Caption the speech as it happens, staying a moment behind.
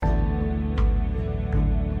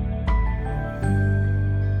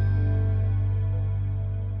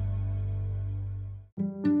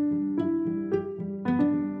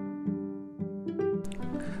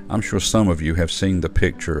I'm sure some of you have seen the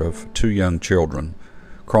picture of two young children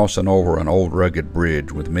crossing over an old rugged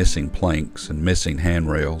bridge with missing planks and missing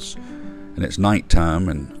handrails, and it's nighttime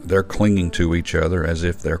and they're clinging to each other as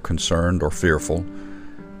if they're concerned or fearful,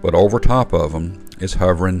 but over top of them is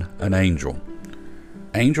hovering an angel.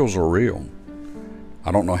 Angels are real.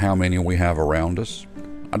 I don't know how many we have around us.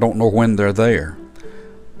 I don't know when they're there,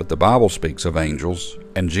 but the Bible speaks of angels,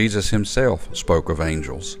 and Jesus himself spoke of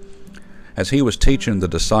angels. As he was teaching the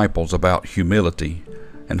disciples about humility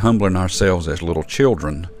and humbling ourselves as little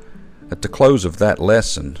children, at the close of that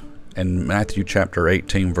lesson, in Matthew chapter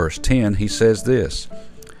 18 verse 10, he says this,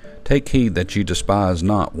 "Take heed that ye despise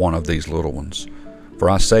not one of these little ones. For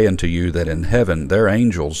I say unto you that in heaven their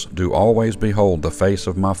angels do always behold the face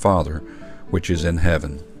of my Father which is in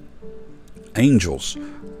heaven." Angels,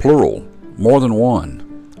 plural, more than one.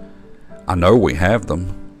 I know we have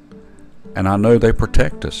them, and I know they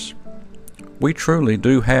protect us. We truly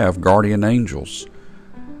do have guardian angels.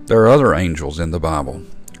 There are other angels in the Bible.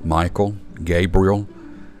 Michael, Gabriel,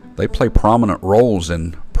 they play prominent roles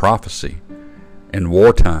in prophecy, in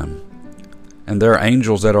wartime. And there are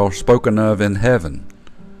angels that are spoken of in heaven,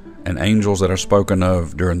 and angels that are spoken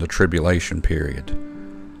of during the tribulation period.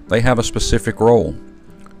 They have a specific role.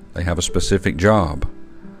 They have a specific job.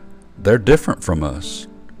 They're different from us.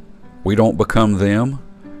 We don't become them,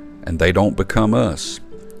 and they don't become us.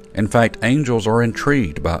 In fact, angels are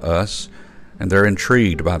intrigued by us, and they're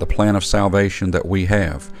intrigued by the plan of salvation that we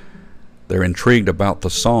have. They're intrigued about the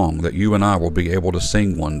song that you and I will be able to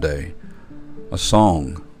sing one day. A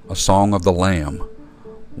song of the Lamb,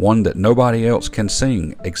 one that nobody else can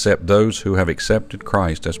sing except those who have accepted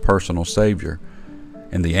Christ as personal Savior.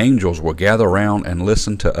 And the angels will gather around and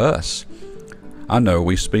listen to us. I know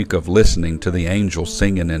we speak of listening to the angels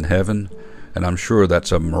singing in heaven, and I'm sure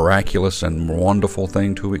that's a miraculous and wonderful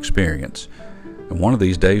thing to experience. And one of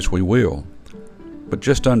these days we will. But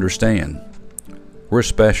just understand, we're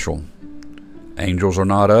special. Angels are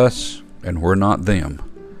not us, and we're not them.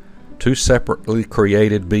 Two separately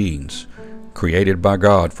created beings, created by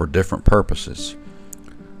God for different purposes.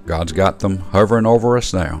 God's got them hovering over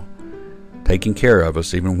us now, taking care of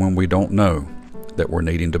us even when we don't know that we're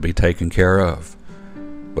needing to be taken care of.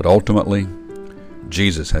 But ultimately,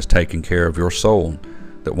 Jesus has taken care of your soul,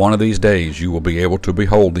 that one of these days you will be able to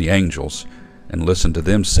behold the angels and listen to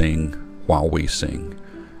them sing while we sing.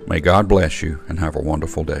 May God bless you and have a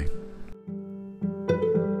wonderful day.